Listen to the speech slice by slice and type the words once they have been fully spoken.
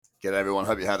G'day everyone.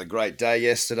 Hope you had a great day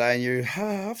yesterday and you're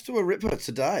off to a ripper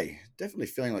today. Definitely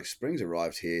feeling like spring's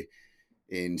arrived here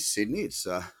in Sydney. It's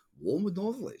warm with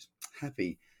northerlies.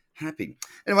 Happy, happy.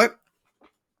 Anyway,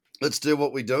 let's do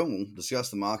what we do and we'll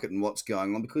discuss the market and what's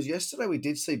going on because yesterday we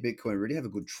did see Bitcoin really have a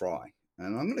good try.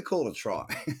 And I'm going to call it a try.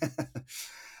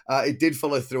 It did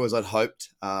follow through as I'd hoped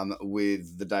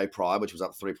with the day prior, which was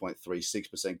up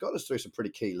 3.36%. Got us through some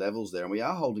pretty key levels there and we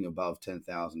are holding above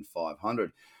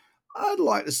 10,500. I'd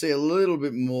like to see a little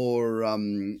bit more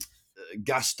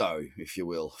gusto, if you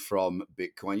will, from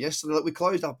Bitcoin. Yesterday, we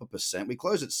closed up 1%. We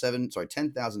closed at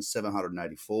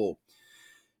 10,784.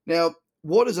 Now,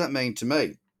 what does that mean to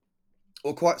me?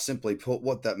 Well, quite simply put,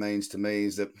 what that means to me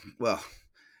is that, well,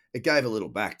 it gave a little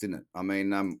back, didn't it? I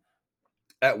mean,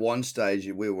 at one stage,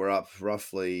 we were up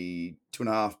roughly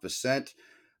 2.5%,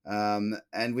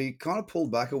 and we kind of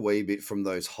pulled back a wee bit from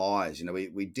those highs. You know, we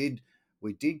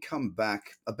did come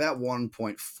back about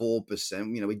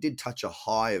 1.4%. You know, we did touch a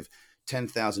high of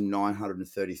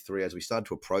 10,933 as we started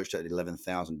to approach that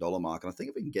 $11,000 mark. And I think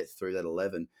if we can get through that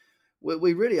 11,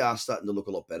 we really are starting to look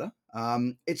a lot better.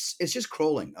 It's just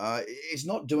crawling. It's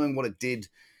not doing what it did,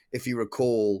 if you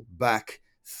recall, back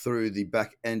through the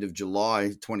back end of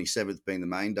July, 27th being the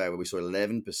main day where we saw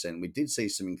 11%. We did see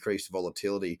some increased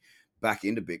volatility back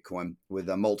into Bitcoin with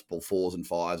multiple 4s and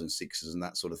 5s and 6s and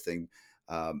that sort of thing.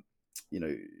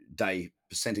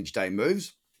 Percentage day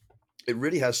moves. It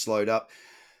really has slowed up,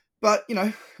 but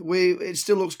it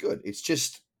still looks good. It's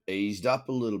just eased up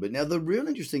a little bit. Now, the real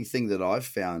interesting thing that I've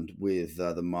found with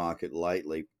the market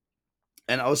lately,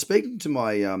 and I was speaking to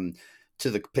my to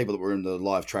the people that were in the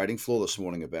live trading floor this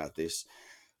morning about this.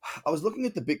 I was looking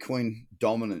at the Bitcoin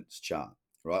dominance chart.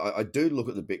 Right, I do look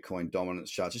at the Bitcoin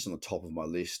dominance chart just on the top of my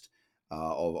list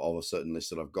of a certain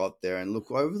list that I've got there, and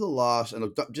look over the last. And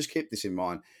just keep this in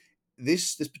mind.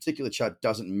 This particular chart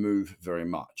doesn't move very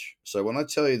much. So when I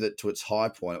tell you that to its high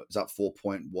point, it was up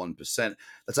 4.1%,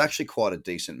 that's actually quite a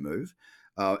decent move.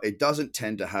 It doesn't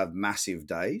tend to have massive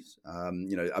days.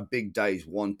 A big day is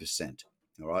 1%.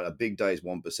 All right, a big day is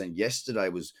 1%. Yesterday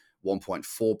was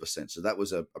 1.4%. So that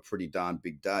was a pretty darn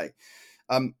big day.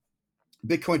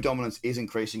 Bitcoin dominance is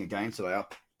increasing again today,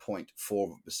 up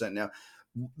 0.4%. Now,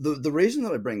 the reason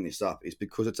that I bring this up is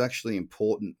because it's actually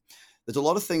important. There's a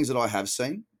lot of things that I have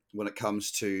seen when it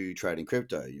comes to trading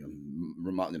crypto.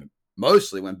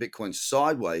 Mostly when Bitcoin's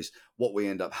sideways, what we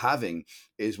end up having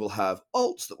is we'll have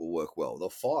alts that will work well. They'll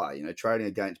fire. Trading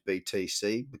against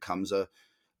BTC becomes a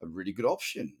really good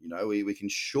option. We can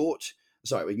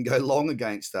we can go long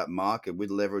against that market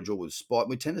with leverage or with spot.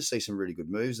 We tend to see some really good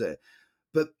moves there.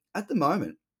 But at the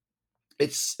moment,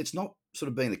 it's not sort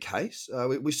of being the case.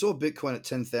 We saw Bitcoin at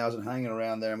 10,000 hanging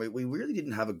around there, and we really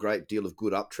didn't have a great deal of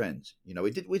good uptrends.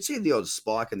 We'd see the odd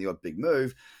spike and the odd big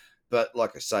move, but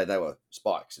like I say, they were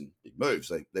spikes and big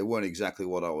moves. They weren't exactly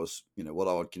what I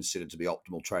would consider to be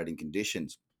optimal trading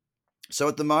conditions. So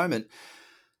at the moment,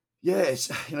 it's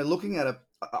looking at it,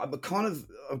 I'm kind of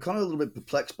a little bit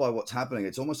perplexed by what's happening.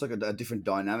 It's almost like a different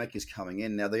dynamic is coming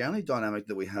in now. The only dynamic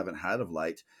that we haven't had of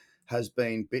late has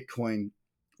been Bitcoin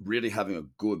really having a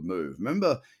good move.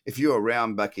 Remember, if you were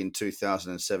around back in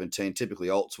 2017, typically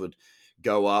alts would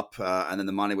go up and then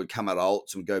the money would come out of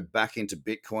alts and go back into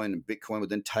Bitcoin, and Bitcoin would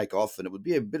then take off, and it would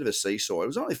be a bit of a seesaw. It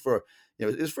was only for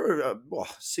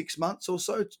 6 months or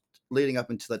so leading up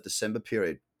into that December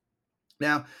period.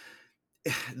 Now,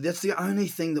 that's the only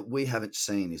thing that we haven't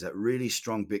seen, is that really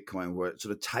strong Bitcoin where it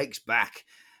sort of takes back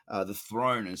the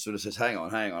throne and sort of says, hang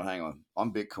on,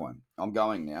 I'm Bitcoin. I'm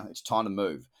going now. It's time to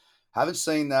move. Haven't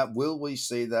seen that. Will we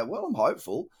see that? Well, I'm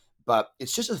hopeful, but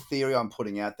it's just a theory I'm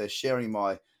putting out there, sharing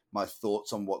my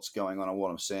thoughts on what's going on and what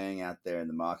I'm seeing out there in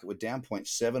the market. We're down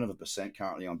 0.7%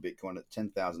 currently on Bitcoin at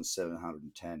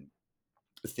 10,710.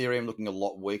 Ethereum looking a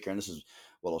lot weaker, and this is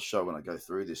what I'll show when I go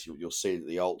through this. You'll see that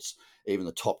the alts, even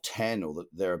the top 10 or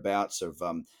thereabouts, have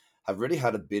really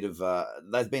had a bit of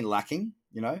they've been lacking.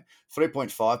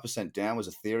 3.5% down was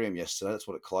Ethereum yesterday. That's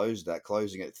what it closed at,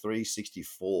 closing at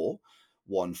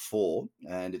 364.14,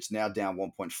 and it's now down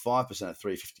 1.5% at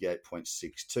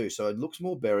 358.62. So it looks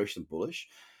more bearish than bullish.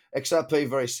 XRP,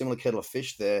 very similar kettle of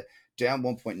fish there, down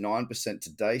 1.9%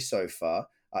 today so far.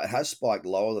 It has spiked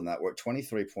lower than that. We're at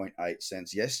 23.8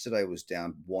 cents. Yesterday was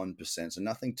down 1%, so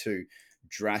nothing too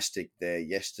drastic there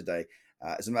yesterday.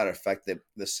 As a matter of fact,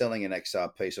 the selling in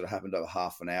XRP sort of happened over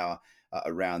half an hour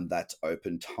around that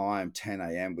open time, 10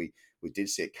 a.m. We did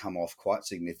see it come off quite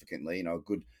significantly, a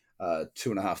good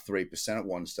 2.5-3% at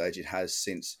one stage. It has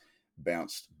since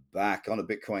bounced back. On a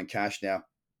Bitcoin Cash now,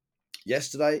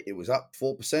 Yesterday, it was up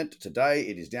 4%. Today,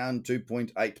 it is down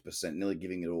 2.8%, nearly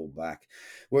giving it all back.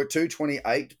 We're at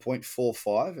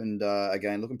 228.45, and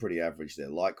again, looking pretty average there.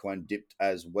 Litecoin dipped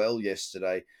as well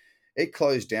yesterday. It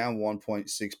closed down 1.6%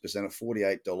 at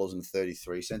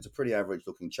 $48.33. A pretty average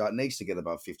looking chart. Needs to get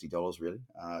above $50, really.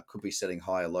 Could be setting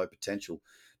higher low potential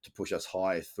to push us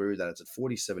higher through that. It's at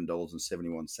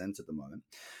 $47.71 at the moment.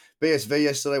 BSV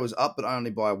yesterday was up, but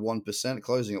only by 1%,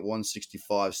 closing at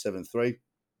 165.73.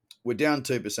 We're down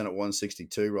 2% at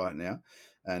 162 right now,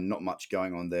 and not much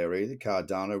going on there either.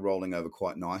 Cardano rolling over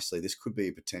quite nicely. This could be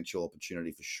a potential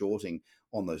opportunity for shorting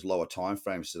on those lower time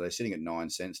frames today, sitting at 9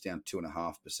 cents, down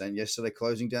 2.5%. Yesterday,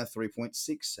 closing down 3.6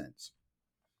 cents.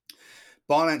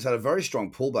 Binance had a very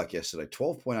strong pullback yesterday,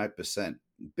 12.8%.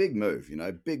 Big move,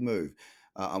 big move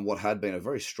on what had been a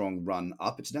very strong run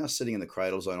up. It's now sitting in the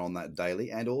cradle zone on that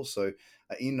daily and also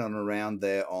in and around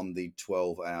there on the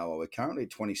 12-hour. We're currently at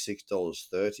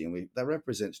 $26.30, and that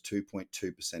represents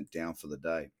 2.2% down for the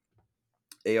day.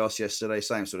 EOS yesterday,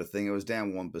 same sort of thing. It was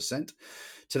down 1%.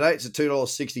 Today, it's at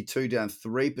 $2.62, down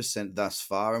 3% thus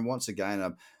far. And once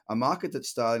again, a market that's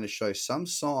starting to show some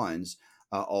signs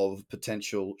of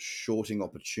potential shorting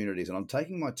opportunities. And I'm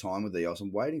taking my time with EOS.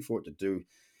 I'm waiting for it to do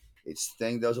its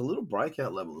thing. There was a little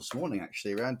breakout level this morning,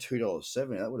 actually, around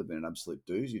 $2.70. That would have been an absolute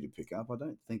doozy to pick up. I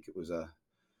don't think it was a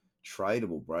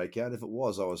tradable breakout. If it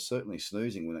was, I was certainly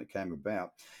snoozing when it came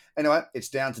about. Anyway, it's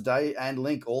down today, and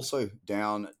Link also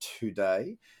down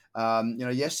today.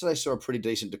 Yesterday saw a pretty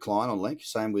decent decline on Link.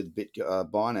 Same with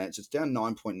Binance. It's down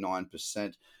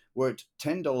 9.9%. We're at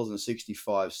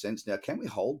 $10.65 now. Can we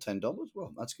hold $10?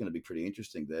 Well, that's going to be pretty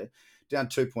interesting there. Down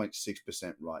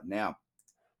 2.6% right now.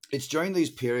 It's during these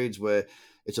periods where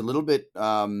it's a little bit,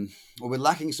 we're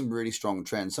lacking some really strong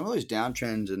trends. Some of those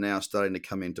downtrends are now starting to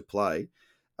come into play,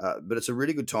 but it's a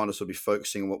really good time to sort of be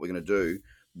focusing on what we're going to do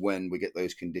when we get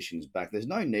those conditions back. There's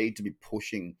no need to be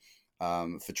pushing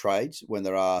for trades when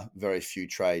there are very few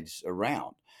trades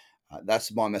around.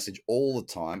 That's my message all the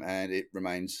time, and it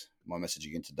remains my message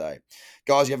again today.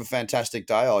 Guys, you have a fantastic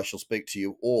day. I shall speak to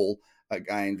you all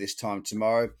again this time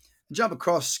tomorrow. Jump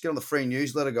across, get on the free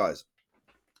newsletter, guys.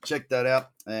 Check that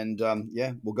out, and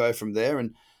we'll go from there,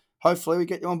 and hopefully we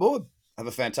get you on board. Have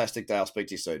a fantastic day. I'll speak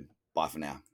to you soon. Bye for now.